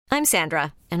I'm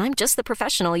Sandra, and I'm just the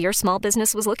professional your small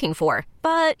business was looking for.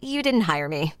 But you didn't hire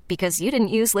me because you didn't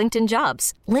use LinkedIn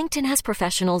Jobs. LinkedIn has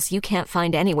professionals you can't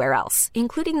find anywhere else,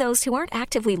 including those who aren't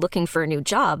actively looking for a new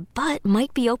job, but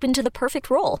might be open to the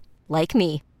perfect role, like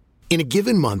me. In a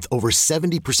given month, over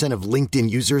 70% of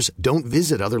LinkedIn users don't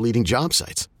visit other leading job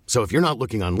sites. So if you're not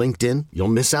looking on LinkedIn, you'll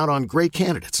miss out on great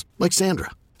candidates like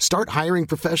Sandra. Start hiring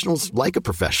professionals like a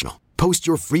professional. Post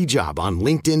your free job on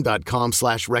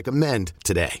linkedin.com/recommend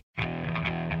today.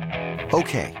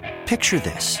 Okay, picture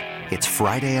this. It's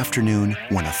Friday afternoon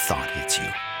when a thought hits you.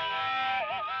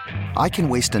 I can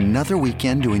waste another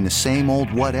weekend doing the same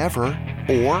old whatever,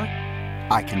 or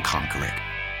I can conquer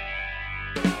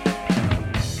it.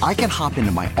 I can hop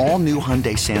into my all-new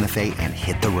Hyundai Santa Fe and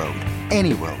hit the road.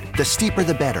 Any road. The steeper,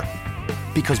 the better.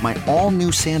 Because my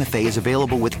all-new Santa Fe is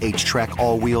available with H-Track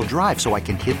all-wheel drive, so I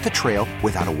can hit the trail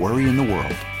without a worry in the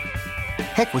world.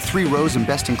 Heck, with 3 rows and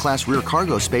best-in-class rear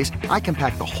cargo space, I can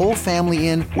pack the whole family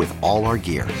in with all our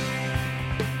gear.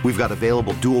 We've got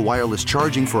available dual wireless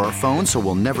charging for our phones, so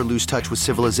we'll never lose touch with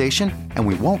civilization, and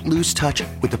we won't lose touch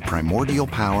with the primordial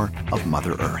power of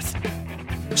Mother Earth.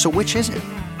 So which is it?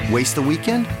 Waste the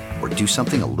weekend or do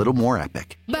something a little more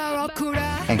epic?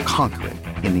 And conquer it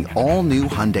in the all-new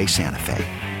Hyundai Santa Fe.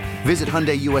 Visit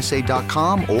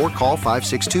HyundaiUSA.com or call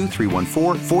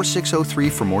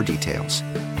 562-314-4603 for more details.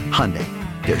 Hyundai,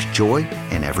 there's joy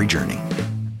in every journey.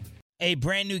 A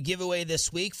brand new giveaway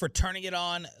this week for Turning It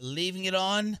On, Leaving It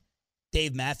On.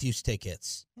 Dave Matthews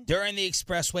tickets during the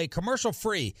Expressway, commercial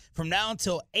free from now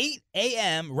until 8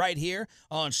 a.m. right here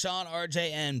on Sean,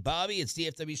 RJ, and Bobby. It's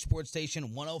DFW Sports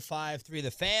Station 105.3 The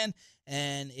Fan,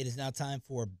 and it is now time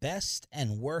for best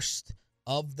and worst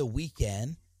of the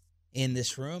weekend in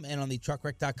this room and on the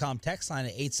truckwreck.com text line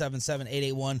at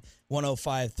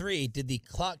 877-881-1053. Did the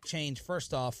clock change,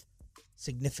 first off,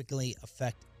 significantly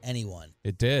affect anyone?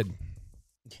 It did.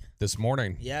 This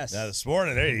morning. Yes. Now this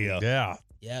morning, there you go. Yeah.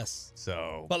 Yes.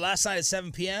 So, but last night at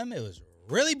 7 p.m., it was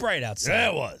really bright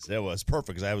outside. Yeah, it was perfect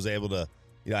because I was able to,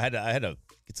 I had to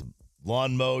get some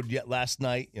lawn mowed yet last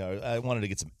night. I wanted to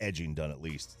get some edging done at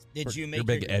least. Did you make You're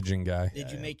a big edging guy? Did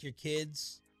you make your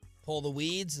kids pull the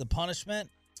weeds, the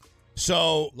punishment?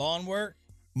 So lawn work.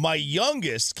 My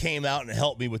youngest came out and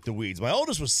helped me with the weeds. My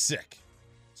oldest was sick,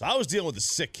 so I was dealing with a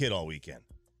sick kid all weekend.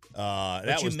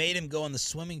 But you made him go in the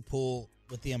swimming pool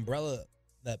with the umbrella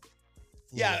that.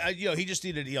 Yeah, he just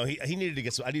needed, he needed to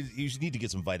get some. You need to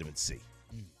get some vitamin C,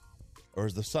 or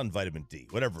is the sun vitamin D,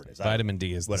 whatever it is. Vitamin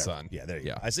D is whatever. the sun. Yeah, there you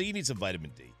go. I say you need some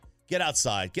vitamin D. Get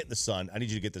outside, get in the sun. I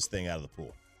need you to get this thing out of the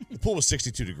pool. The pool was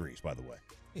 62 degrees, by the way,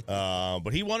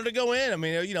 but he wanted to go in. I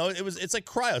mean, it's like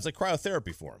it's like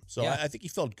cryotherapy for him. So yeah. I think he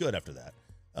felt good after that.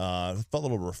 Felt a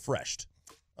little refreshed.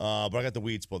 But I got the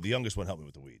weeds pulled. The youngest one helped me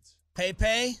with the weeds.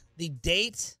 Pepe, the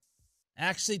date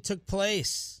actually took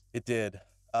place. It did.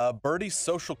 Birdie's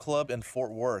Social Club in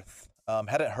Fort Worth.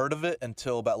 Hadn't heard of it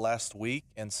until about last week,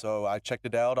 and so I checked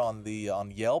it out on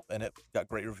Yelp, and it got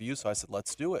great reviews. So I said,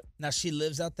 "Let's do it." Now she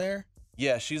lives out there.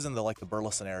 Yeah, she's in the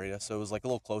Burleson area, so it was like a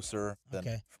little closer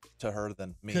to her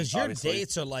than me. Because your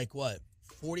dates are like what,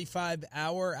 45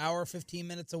 hour 15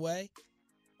 minutes away.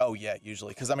 Oh yeah,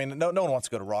 usually because I mean no one wants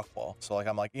to go to Rockball, so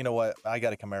I'm like, you know what, I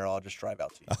got a Camaro, I'll just drive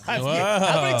out to you.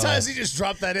 How many times did you just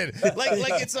drop that in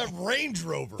like it's a Range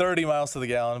Rover? 30 miles to the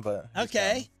gallon, but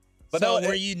okay. But so no,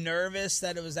 were you nervous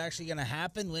that it was actually going to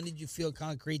happen? When did you feel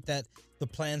concrete that the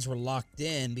plans were locked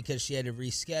in because she had to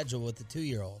reschedule with the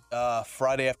 2-year-old?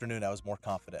 Friday afternoon, I was more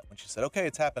confident when she said, "Okay,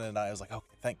 it's happening," and I was like,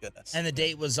 "Okay, thank goodness." And the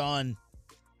date was on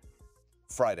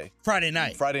Friday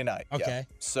night. Okay. Yeah.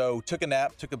 So took a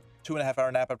nap, took a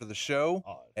 2.5-hour nap after the show,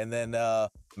 and then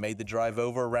made the drive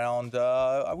over around.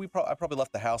 I probably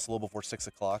left the house a little before 6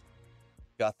 o'clock.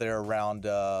 Got there around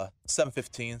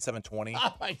 7:15, 7:20.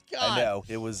 Oh my God! I know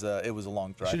it was a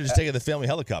long drive. Should have just taken the family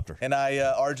helicopter. And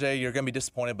RJ, you're gonna be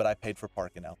disappointed, but I paid for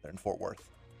parking out there in Fort Worth.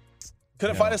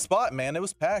 Couldn't find a spot, man. It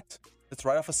was packed. It's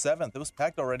right off of 7th. It was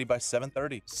packed already by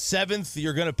 7:30. 7th,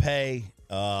 you're gonna pay.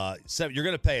 You're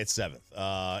gonna pay at 7th.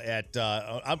 I'm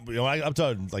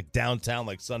talking like downtown,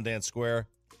 like Sundance Square.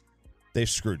 They've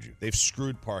screwed you. They've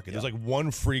screwed parking. There's like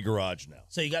one free garage now.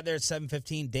 So you got there at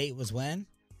 7:15. Date was when?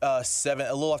 A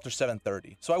little after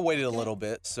 7:30. So I waited a little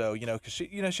bit. So because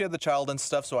she had the child and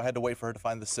stuff. So I had to wait for her to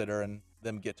find the sitter and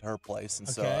them get to her place. And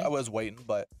so I was waiting,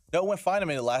 but no, it went fine. I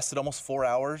mean, it lasted almost 4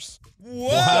 hours. Whoa!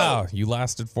 Wow, you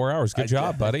lasted 4 hours. Good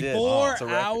job, buddy. 4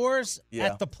 hours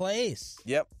at the place.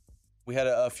 Yep. We had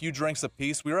a few drinks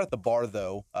apiece. We were at the bar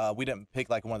though. We didn't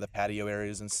pick like one of the patio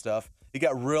areas and stuff. It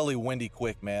got really windy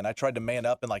quick, man. I tried to man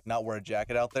up and like not wear a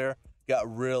jacket out there.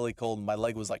 Got really cold. My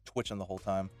leg was like twitching the whole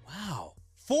time. Wow.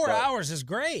 4 hours is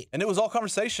great. And it was all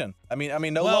conversation. I mean,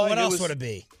 no Well, lie. what else would it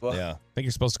be? Well, Yeah, I think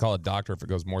you're supposed to call a doctor if it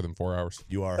goes more than 4 hours.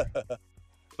 you are.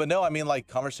 But no, I mean, like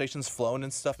conversations flowing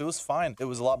and stuff. It was fine. It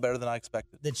was a lot better than I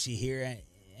expected. Did she hear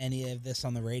any of this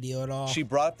on the radio at all? She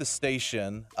brought up the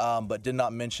station, but did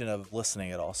not mention of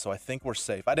listening at all. So I think we're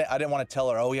safe. I didn't want to tell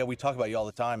her, oh yeah, we talk about you all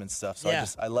the time and stuff. So Yeah.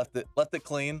 I left it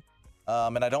clean.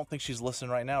 And I don't think she's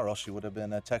listening right now, or else she would have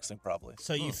been texting probably.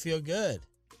 So you feel good.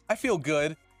 I feel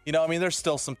good. You know, I mean, there's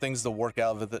still some things to work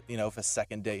out with it, you know, if a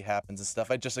second date happens and stuff.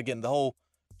 Again, the whole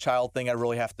child thing, I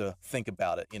really have to think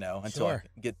about it, you know, until Sure.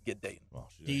 I get dating. Well,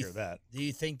 she Do didn't you, hear that. do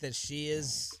you think that she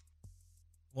is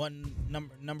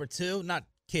number two? Not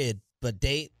kid, but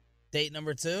date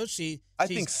number two? I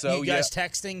think so, You guys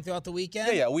texting throughout the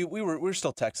weekend? Yeah, we were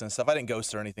still texting and stuff. I didn't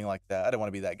ghost her or anything like that. I didn't want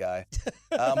to be that guy.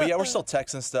 But yeah, we're still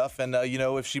texting stuff, and you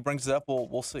know, if she brings it up,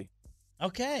 we'll see.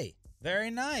 Okay.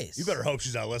 Very nice. You better hope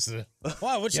she's not listening.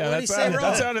 Wow, what Yeah, did he say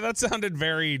wrong? that sounded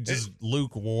very just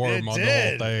lukewarm on the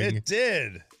whole thing. It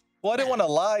did. Well, I didn't want to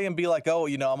lie and be like, oh,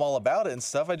 you know, I'm all about it and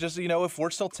stuff. I just, you know, if we're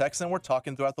still texting, we're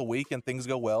talking throughout the week and things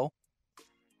go well,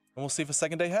 and we'll see if a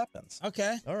second date happens.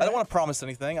 Okay. All I right. don't want to promise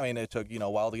anything. I mean, it took, you know,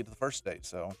 a while to get to the first date,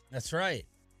 so. That's right.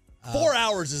 4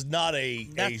 hours is not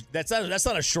That's- that's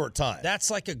not a short time.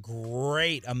 That's like a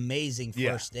great, amazing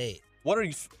Yeah. first date. What are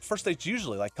first dates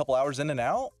usually? Like a couple hours in and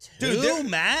out? Two,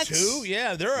 max? 2,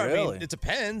 yeah, there are. I Really? mean, it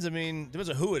depends. I mean, depends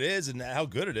on who it is and how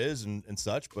good it is and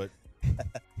such. But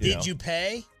Did you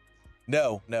pay?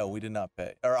 No, we did not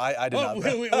pay. Or I did not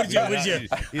pay. Would you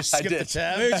you skip the did.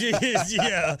 tab? would you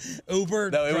yeah, Uber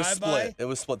No, it was drive-by? split. It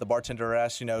was split. The bartender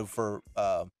asked, you know, for,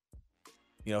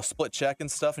 you know, split check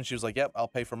and stuff, and she was like, "Yep, I'll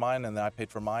pay for mine," and then I paid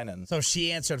for mine, and So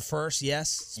she answered first, yes,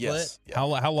 split? yes, yeah.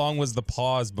 How long was the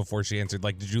pause before she answered?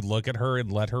 Like, did you look at her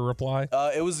and let her reply?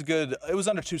 It was good. It was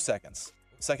under 2 seconds,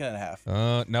 second and a half.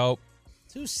 Nope.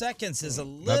 2 seconds is a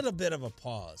little bit of a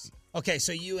pause. Okay,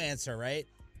 so you answer, right?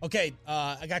 Okay,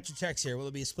 I got your checks here. Will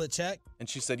it be a split check? And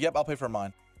she said, "Yep, I'll pay for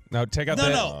mine." No, take out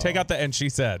No. take out the and she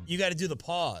said. You got to do the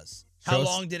pause. How Show us-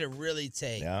 long did it really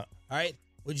take? Yeah. All right.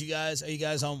 Are you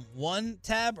guys on one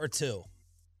tab or two?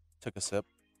 Took a sip.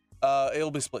 It'll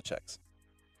be split checks.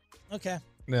 Okay.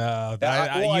 No,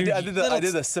 I you-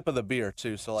 did a sip of the beer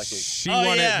too, so like She Oh,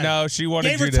 wanted yeah. no. She wanted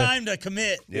Gave you her to. time to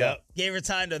commit. Yeah. Gave her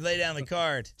time to lay down the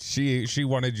card. She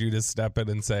wanted you to step in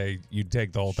and say you'd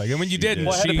take the whole thing, and when you didn't,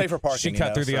 Well, I had to she pay for parking, she you cut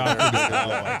know, through the so awkward. Oh my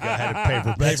God, I had to pay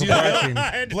for That's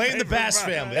parking. Blame the Bass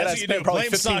family. and That's I what you spent do. probably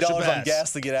Blame $15 Sasha on Bass.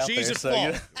 gas to get out She's there. at So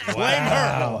you fault. Blame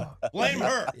her. Blame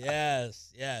her.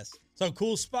 Yes. So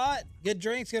cool spot, good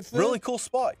drinks, good food. really cool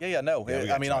spot. Yeah, no. Yeah, we I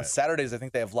gotta mean, try on it. Saturdays I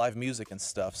think they have live music and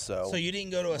stuff. So you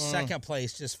didn't go to a second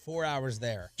place, just 4 hours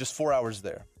there. just 4 hours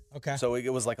there. Okay. So it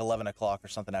was like 11 o'clock or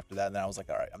something after that, and then I was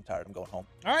like, all right, I'm tired. I'm going home.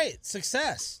 All right,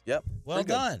 success. Yep. Well pretty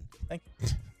good. done. Thank you.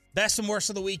 Best and worst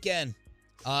of the weekend.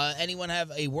 Anyone have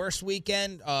a worst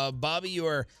weekend? Bobby, you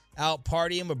were out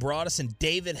partying with Broadus and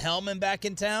David Hellman back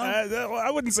in town.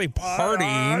 I wouldn't say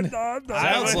partying.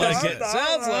 Sounds like it.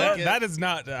 Sounds like it. That is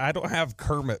not. I don't have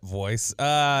Kermit voice.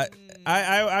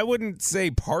 I wouldn't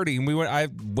say partying. I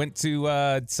went to.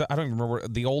 I don't even remember.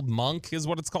 The Old Monk is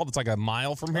what it's called. It's like a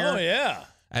mile from here. Oh yeah.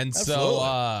 And Absolutely.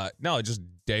 so, no, just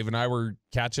Dave and I were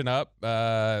catching up,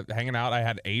 hanging out. I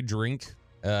had a drink,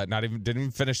 didn't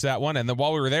even finish that one. And then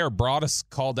while we were there, Broadus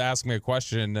called to ask me a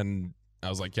question, and I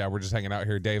was like, "Yeah, we're just hanging out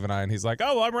here, Dave and I." And he's like,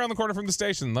 "Oh, well, I'm around the corner from the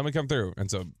station. Let me come through."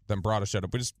 And so then Broadus showed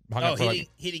up. We just hung out for like.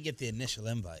 He didn't get the initial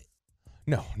invite.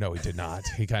 No, he did not.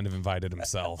 He kind of invited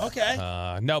himself. Okay.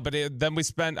 No, but then we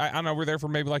spent. I don't know. We're there for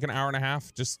maybe like an hour and a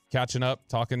half, just catching up,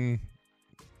 talking.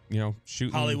 You know,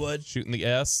 shooting Hollywood, shooting the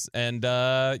S, and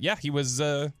yeah, he was.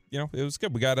 It was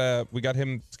good. We got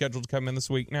him scheduled to come in this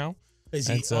week now. Is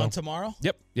he And so- on tomorrow?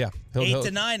 Yep, yeah, 8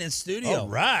 to 9 in studio. All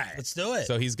right. Let's do it.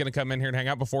 So he's gonna come in here and hang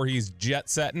out before he's jet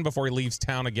setting, before he leaves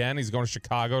town again. He's going to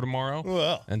Chicago tomorrow,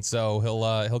 Well. and so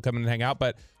he'll come in and hang out.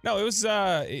 But no, it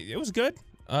was good.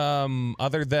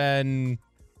 Other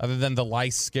than the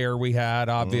lice scare we had,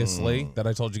 obviously, that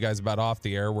I told you guys about off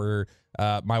the air, where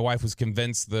my wife was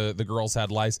convinced the girls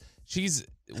had lice. She's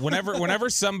whenever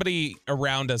somebody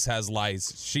around us has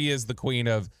lice, she is the queen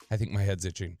of, I think my head's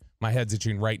itching. My head's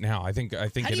itching right now. I think How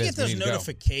it do you is. get We those need to go.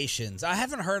 notifications? I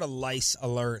haven't heard a lice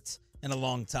alert in a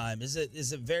long time. Is it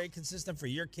very consistent for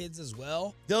your kids as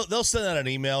well? They'll send out an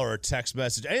email or a text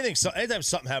message. Anytime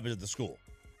something happens at the school.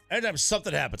 Anytime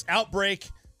something happens. Outbreak,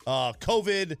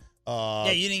 COVID.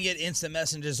 Yeah, you didn't get instant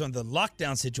messages on the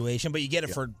lockdown situation, but you get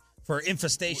it for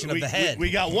infestation of the head.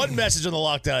 We got one message on the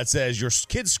lockdown that says your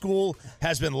kid's school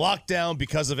has been locked down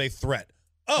because of a threat.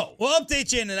 Oh, we'll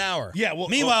update you in an hour. Yeah, well,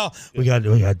 meanwhile, we got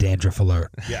dandruff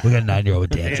alert. Yeah. We got a 9-year-old with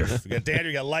dandruff. We got dandruff,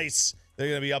 we got lice. They're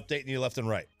going to be updating you left and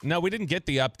right. No, we didn't get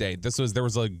the update. There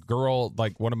was a girl,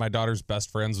 like one of my daughter's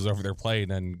best friends was over there playing,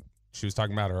 and she was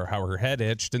talking about how her head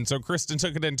itched. And so Kristen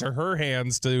took it into her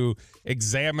hands to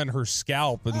examine her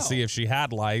scalp and see if she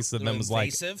had lice. And then was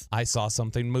invasive? like, I saw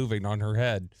something moving on her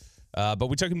head. But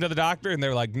we took him to the doctor, and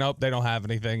they're like, nope, they don't have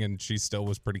anything. And she still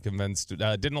was pretty convinced.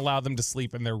 Didn't allow them to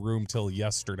sleep in their room till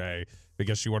yesterday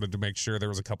because she wanted to make sure there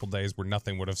was a couple days where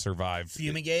nothing would have survived.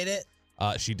 Fumigate it?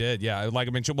 She did, yeah. Like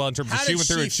I mentioned, in terms How of she went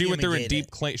through a fumigate deep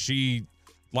it? clean. She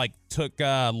like took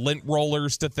lint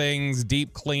rollers to things,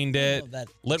 deep cleaned it. Oh, that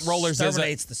Lint rollers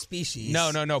exterminates the species.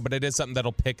 No, but it is something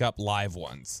that'll pick up live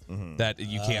ones that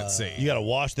you can't see. You got to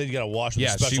wash. Then you got to wash with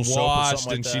Yeah, a special she soap or washed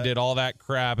something and like she that. did all that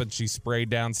crap, and she sprayed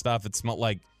down stuff. It smelled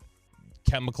like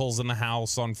chemicals in the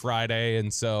house on Friday,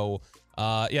 and so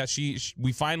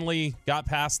we finally got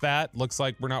past that. Looks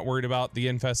like we're not worried about the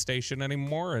infestation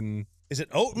anymore, and Is it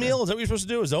oatmeal? Is that what you're supposed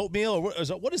to do? Is it oatmeal? Or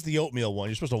what is the oatmeal one?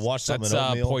 You're supposed to wash something that's in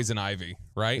oatmeal? poison ivy,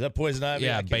 right? Is that poison ivy? I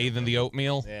Yeah, can't bathe in the remember.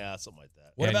 oatmeal. Yeah, something like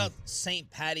that. What And- about St.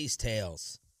 Patty's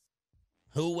Tales?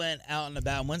 Who went out and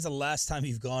about? When's the last time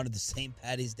you've gone to the St.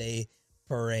 Patty's Day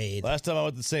parade? Last time I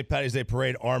went to the St. Patty's Day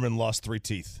parade, Armin lost 3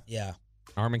 teeth. Yeah.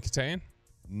 Armin Catane?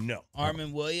 No.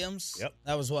 Armin Williams? Yep.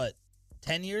 That was what,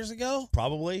 10 years ago?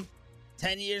 Probably.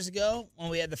 10 years ago when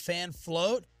we had the fan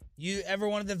float? You ever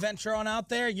wanted to venture on out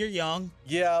there? You're young.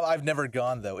 Yeah, I've never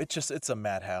gone though. It's a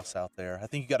madhouse out there. I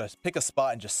think you got to pick a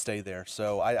spot and just stay there.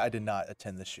 So I did not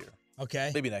attend this year.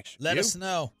 Okay. Maybe next year. Let You? us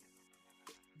know.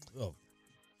 Oh,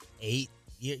 8?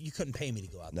 You couldn't pay me to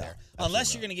go out No, there. absolutely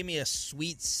Unless you're not. going to give me a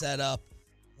sweet setup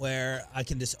where I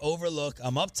can just overlook.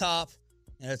 I'm up top.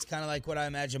 And it's kind of like what I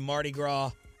imagine Mardi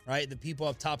Gras, right? The people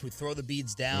up top who throw the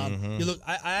beads down. Mm-hmm. You look.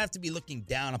 I have to be looking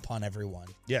down upon everyone.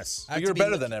 Yes. I have You're to be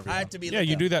better look- than everyone. I have to be Yeah,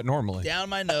 you looking do that normally. down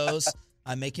my nose.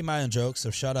 I'm making my own joke, so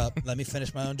shut up. Let me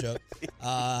finish my own joke.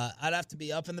 I'd have to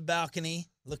be up in the balcony,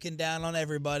 looking down on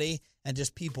everybody, and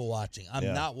just people watching. I'm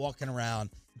Yeah. not walking around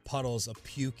in puddles of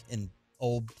puke and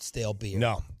old stale beer.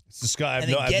 No. It's the sky. I have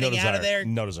And no, then I have no getting out desire. of there-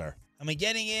 No desire. I mean,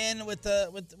 getting in with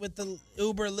the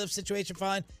Uber Lyft situation,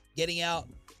 fine. Getting out,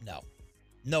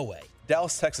 no way.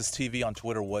 Dallas, Texas TV on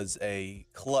Twitter was a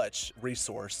clutch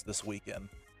resource this weekend.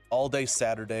 All day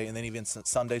Saturday, and then even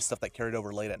Sunday stuff that carried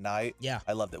over late at night. Yeah.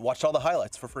 I loved it. Watched all the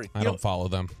highlights for free. I don't follow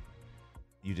them.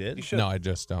 You did? You should. No, I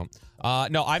just don't.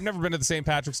 No, I've never been to the St.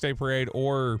 Patrick's Day Parade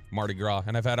or Mardi Gras,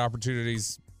 and I've had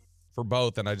opportunities for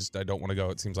both, and I don't want to go.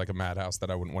 It seems like a madhouse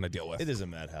that I wouldn't want to deal with. It is a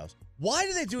madhouse. Why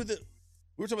do they do the?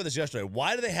 We were talking about this yesterday.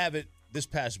 Why do they have it this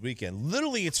past weekend?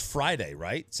 Literally, it's Friday,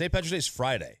 right? St. Patrick's Day is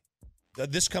Friday.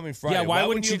 This coming Friday. Yeah, why wouldn't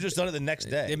wouldn't you have you- just done it the next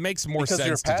day? It makes more Because sense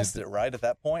you're to past just it, right? At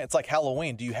that point, it's like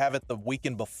Halloween. Do you have it the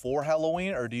weekend before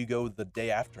Halloween, or do you go the day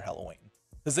after Halloween?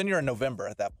 Because then you're in November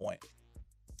at that point.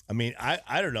 I mean,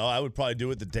 I don't know. I would probably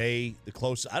do it the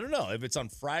close. I don't know if it's on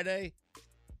Friday.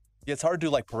 Yeah, it's hard to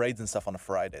do like parades and stuff on a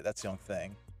Friday. That's the only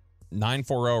thing.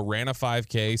 940 ran a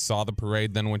 5K, saw the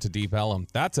parade, then went to Deep Ellum.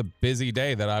 That's a busy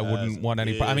day that I wouldn't want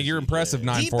any. I mean, you're busy impressive,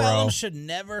 day. Deep Ellum 940. should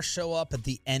never show up at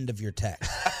the end of your text.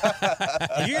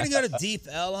 If you're gonna go to Deep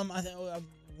Ellum, I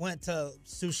went to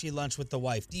sushi lunch with the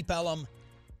wife. Deep Ellum,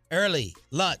 early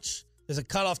lunch. There's a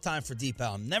cutoff time for Deep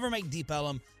Ellum. Never make Deep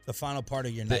Ellum the final part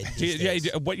of your night. these days.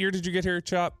 What year did you get here,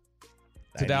 Chop?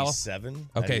 To Dallas? 97.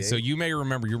 Okay, so 98? you may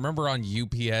remember. You remember on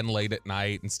UPN late at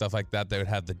night and stuff like that, they would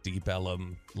have the Deep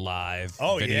Ellum live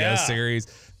video yeah. series,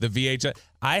 the VHS.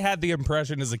 I had the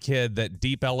impression as a kid that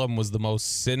Deep Ellum was the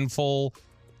most sinful,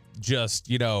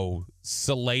 just,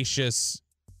 salacious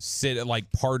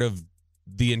part of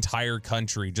the entire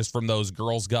country, just from those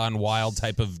Girls Gone Wild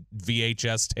type of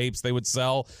VHS tapes they would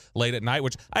sell late at night,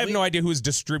 which I have no idea who was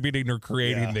distributing or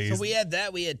creating Yeah. these. So we had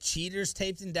that. We had Cheaters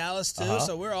taped in Dallas too.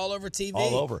 So we're all over TV.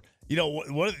 all over.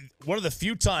 One of the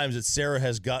few times that Sarah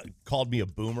has called me a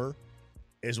boomer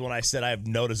is when I said I have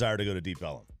no desire to go to Deep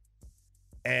Ellum.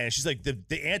 And she's like, the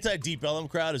anti-Deep Ellum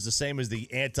crowd is the same as the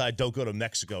anti-don't go to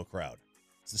Mexico crowd.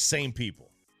 It's the same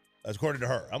people, according to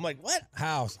her. I'm like, what?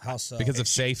 How so? because of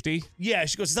safety. Yeah,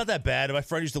 she goes, it's not that bad. My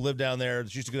friend used to live down there.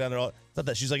 She used to go down there. It's not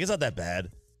that. She's like, it's not that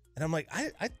bad. And I'm like,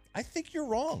 I think you're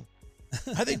wrong.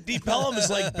 I think Deep Ellum is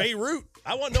like Beirut.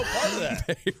 I want no part of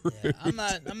that. Yeah,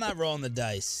 I'm not rolling the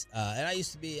dice. And I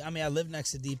used to be. I mean, I lived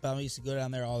next to Deep Ellum. I used to go down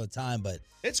there all the time. But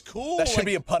It's cool. That should like,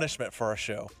 be a punishment for our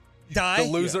show. die. The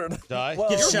loser. Die. Well,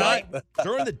 Get You're shot. right.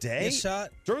 During the day. Get shot.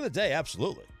 During the day,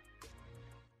 absolutely.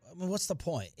 I mean, what's the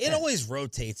point? It always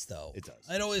rotates, though. It does.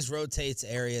 It always rotates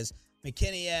areas.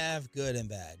 McKinney Ave, good and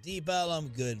bad. Deep Ellum,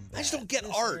 good and bad. I just don't get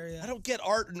This art. area, I don't get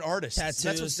art and artists. That's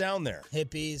Tattoos. what's down there.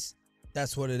 Hippies.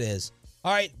 That's what it is.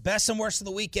 All right, best and worst of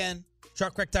the weekend.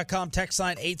 Truckwreck.com, text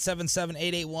line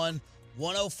 877-881-1037.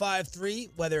 1053,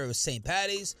 whether it was St.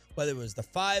 Patty's, whether it was the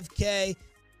 5K,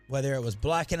 whether it was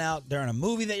blacking out during a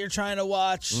movie that you're trying to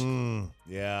watch.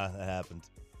 Yeah,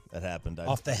 that happened.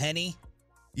 Off the Henny.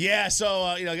 Yeah, so,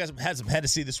 I guys had some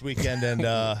Hennessy this weekend, and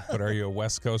But are you a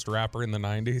West Coast rapper in the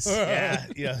 90s?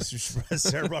 yeah,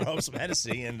 Sarah brought home some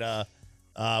Hennessy, and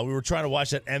we were trying to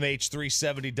watch that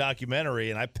MH370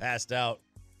 documentary, and I passed out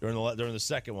during the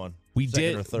second one. We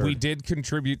second or third. did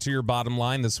contribute to your bottom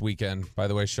line this weekend, by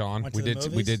the way, Sean. Went to the movies?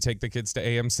 We did take the kids to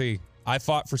AMC. I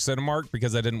fought for Cinemark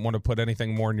because I didn't want to put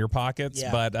anything more in your pockets,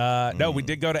 Yeah. but no, we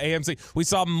did go to AMC. We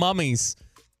saw Mummies,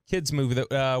 kids movie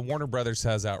that Warner Brothers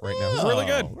has out right now. It was really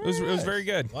good. It was very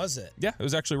good. Was it? Yeah, it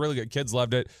was actually really good. Kids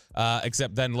loved it,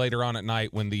 except then later on at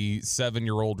night when the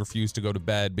 7-year-old refused to go to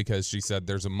bed because she said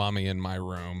there's a mummy in my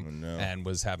room and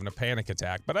was having a panic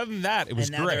attack. But other than that, it was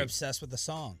and now great. they're obsessed with the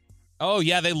song. Oh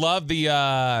yeah, they love the.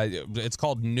 It's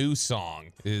called "New Song"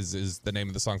 is the name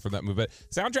of the song from that movie. But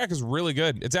soundtrack is really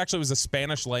good. It actually was a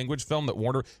Spanish language film that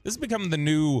Warner. This has become the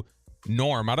new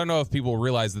norm. I don't know if people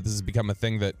realize that this has become a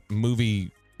thing that movie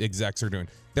execs are doing.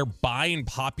 They're buying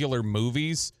popular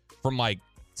movies from like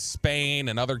Spain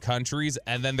and other countries,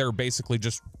 and then they're basically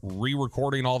just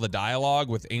re-recording all the dialogue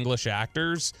with English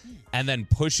actors, and then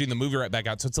pushing the movie right back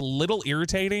out. So it's a little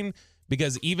irritating.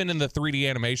 Because even in the 3D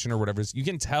animation or whatever, you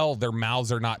can tell their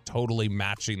mouths are not totally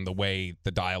matching the way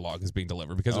the dialogue is being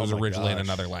delivered because it was originally in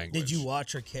another language. Did you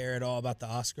watch or care at all about the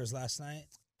Oscars last night?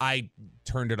 I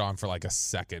turned it on for like a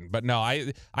second, but no,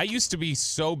 I used to be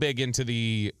so big into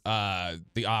the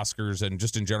Oscars and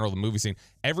just in general the movie scene.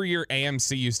 Every year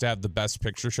AMC used to have the Best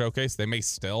Picture showcase. They may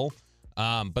still,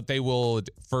 but they will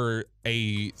for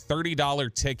a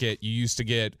 $30 ticket. You used to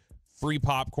get free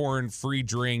popcorn, free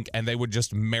drink, and they would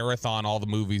just marathon all the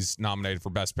movies nominated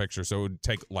for Best Picture. So it would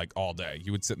take like all day.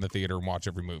 You would sit in the theater and watch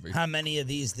every movie. How many of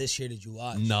these this year did you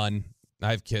watch? None.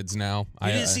 I have kids now. You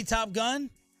didn't see Top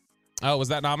Gun? Oh, was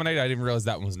that nominated? I didn't realize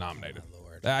that one was nominated. Oh,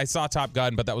 Lord. I saw Top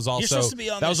Gun, but that was also supposed to be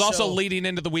on that this was also show. leading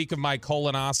into the week of my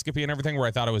colonoscopy and everything, where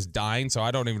I thought I was dying. So I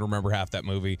don't even remember half that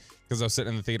movie because I was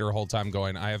sitting in the theater the whole time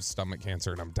going, "I have stomach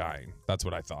cancer and I'm dying." That's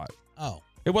what I thought. Oh.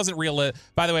 It wasn't real.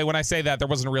 By the way, when I say that, there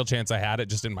wasn't a real chance I had it,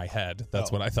 just in my head.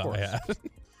 That's what I thought I had.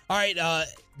 All right,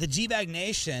 the G-Bag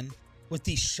Nation with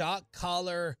the shock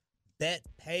collar bet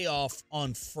payoff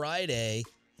on Friday.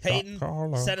 Peyton,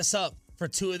 set us up for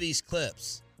 2 of these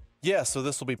clips. Yeah, so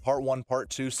this will be part 1,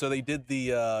 part 2. So they did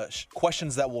the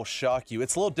questions that will shock you.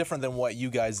 It's a little different than what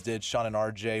you guys did, Sean and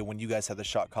RJ, when you guys had the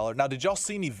shock collar. Now, did y'all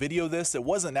see me video this? It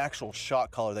wasn't an actual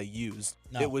shock collar they used.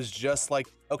 No. It was just like,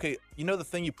 okay, you know the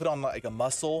thing you put on like a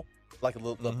muscle, like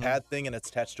the pad thing, and it's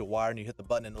attached to a wire, and you hit the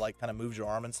button and it like kind of moves your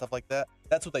arm and stuff like that?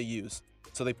 That's what they used.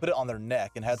 So they put it on their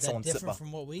neck and had Is that someone sit different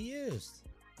behind. from what we used?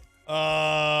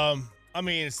 I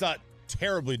mean, it's not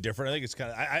terribly different. I think it's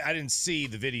kind of. I didn't see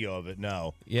the video of it.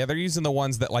 No. Yeah, they're using the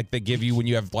ones that like they give you when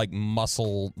you have like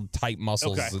tight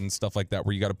muscles and stuff like that,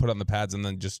 where you got to put on the pads and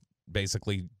then just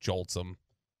basically jolts them.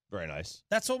 Very nice.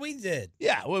 That's what we did.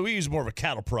 Yeah, well, we use more of a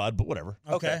cattle prod, but whatever.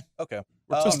 Okay.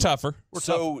 Just tougher.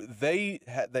 So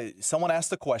someone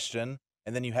asked a question,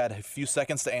 and then you had a few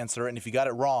seconds to answer it, and if you got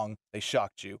it wrong, they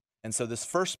shocked you. And so this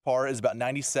first part is about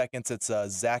 90 seconds. It's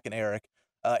Zach and Eric.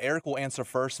 Eric will answer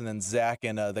first, and then Zach,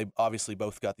 and they obviously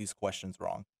both got these questions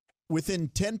wrong. Within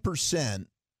 10%,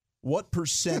 what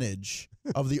percentage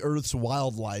of the Earth's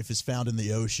wildlife is found in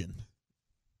the ocean?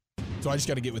 So I just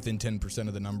got to get within 10%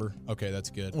 of the number. Okay,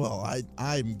 that's good. Well,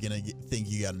 I'm going to think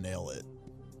you got to nail it.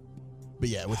 But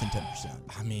yeah, within 10%.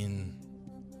 I mean,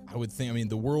 I would think,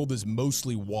 the world is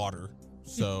mostly water.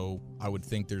 So I would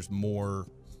think there's more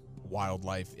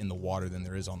wildlife in the water than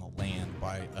there is on the land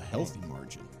by a healthy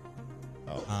margin.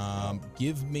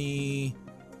 Give me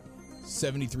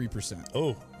 73%.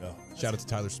 Oh, no. Shout out to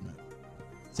Tyler Smith.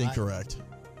 It's incorrect.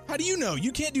 How do you know?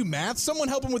 You can't do math. Someone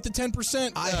help him with the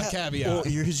 10% caveat. Well,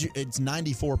 it's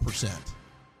 94%.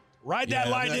 Ride that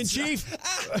line in, Chief.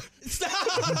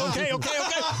 Okay.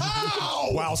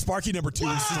 Wow, Sparky number 2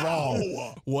 is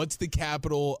strong. What's the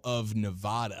capital of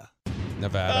Nevada?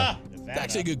 Nevada. It's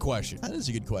actually a good question. That is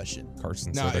a good question.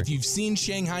 Carson Now, City. if you've seen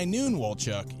Shanghai Noon,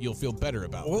 Walchuk, you'll feel better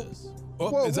about this.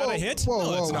 Whoa, Is that whoa, a hint? whoa, No,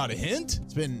 whoa. it's not a hint.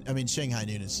 It's been, Shanghai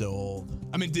Noon is so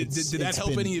old. Did that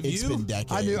help any of you? It's been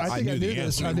decades. I think I knew the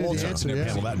this. answer. I knew the Walchuk answer, never yeah.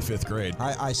 handled that in 5th grade.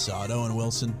 I saw it, Owen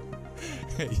Wilson.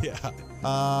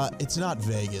 Yeah. It's not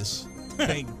Vegas.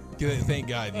 Thank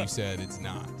God you said it's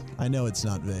not. I know it's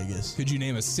not Vegas. Could you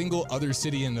name a single other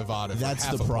city in Nevada? That's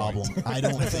for half the a problem. point? I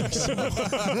don't think so.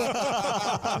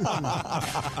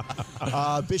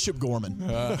 Bishop Gorman.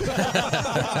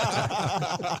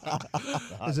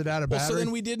 Is it out of battery? So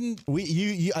then we didn't.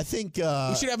 I think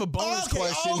We should have a bonus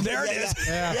question. Oh, There it is.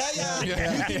 Yeah. You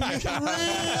can really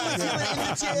feel it in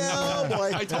the tail,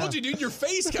 boy. I told you, dude. Your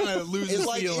face kind of loses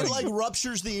feeling. It like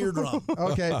ruptures the eardrum.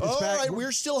 Okay. It's All back. right,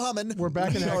 we're still humming. We're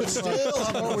back in We are action. still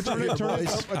humming.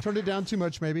 I turned it down too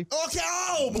much, maybe. Okay.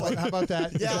 Oh, boy. How about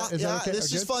that? Yeah, Is that okay?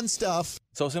 this is Good? fun stuff.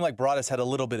 So it seemed like Broadus had a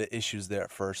little bit of issues there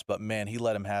at first, but man, he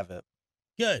let him have it.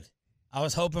 Good. I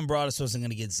was hoping Broadus wasn't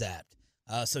going to get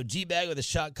zapped. So G-Bag with a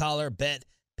shot collar, bet,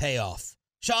 payoff.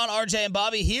 Sean, RJ, and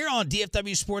Bobby here on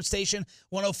DFW Sports Station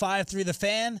 105.3 The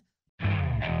Fan.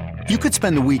 You could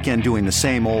spend the weekend doing the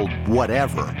same old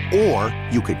whatever, or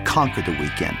you could conquer the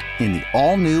weekend in the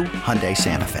all-new Hyundai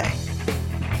Santa Fe.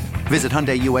 Visit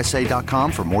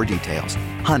HyundaiUSA.com for more details.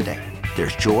 Hyundai,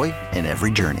 there's joy in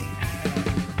every journey.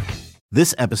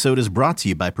 This episode is brought to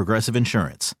you by Progressive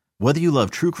Insurance. Whether you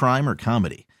love true crime or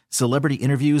comedy, celebrity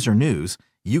interviews or news,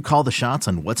 you call the shots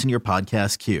on what's in your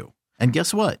podcast queue. And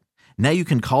guess what? Now you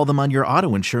can call them on your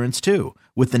auto insurance too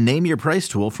with the Name Your Price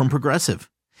tool from Progressive.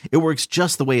 It works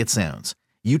just the way it sounds.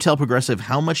 You tell Progressive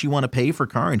how much you want to pay for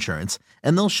car insurance,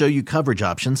 and they'll show you coverage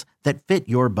options that fit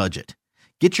your budget.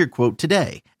 Get your quote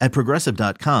today at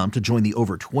Progressive.com to join the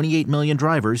over 28 million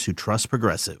drivers who trust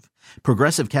Progressive.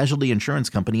 Progressive Casualty Insurance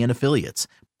Company and Affiliates.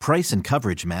 Price and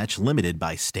coverage match limited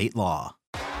by state law.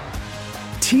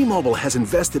 T-Mobile has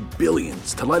invested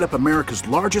billions to light up America's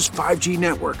largest 5G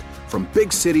network, from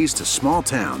big cities to small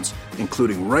towns,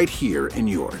 including right here in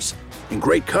yours. And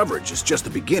great coverage is just the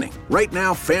beginning. Right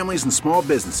now, families and small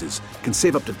businesses can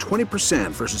save up to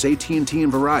 20% versus AT&T and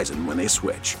Verizon when they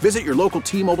switch. Visit your local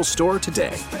T-Mobile store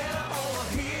today.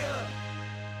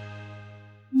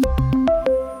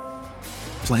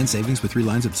 Plan savings with 3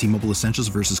 lines of T-Mobile Essentials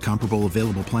versus comparable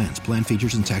available plans. Plan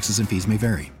features and taxes and fees may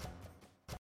vary.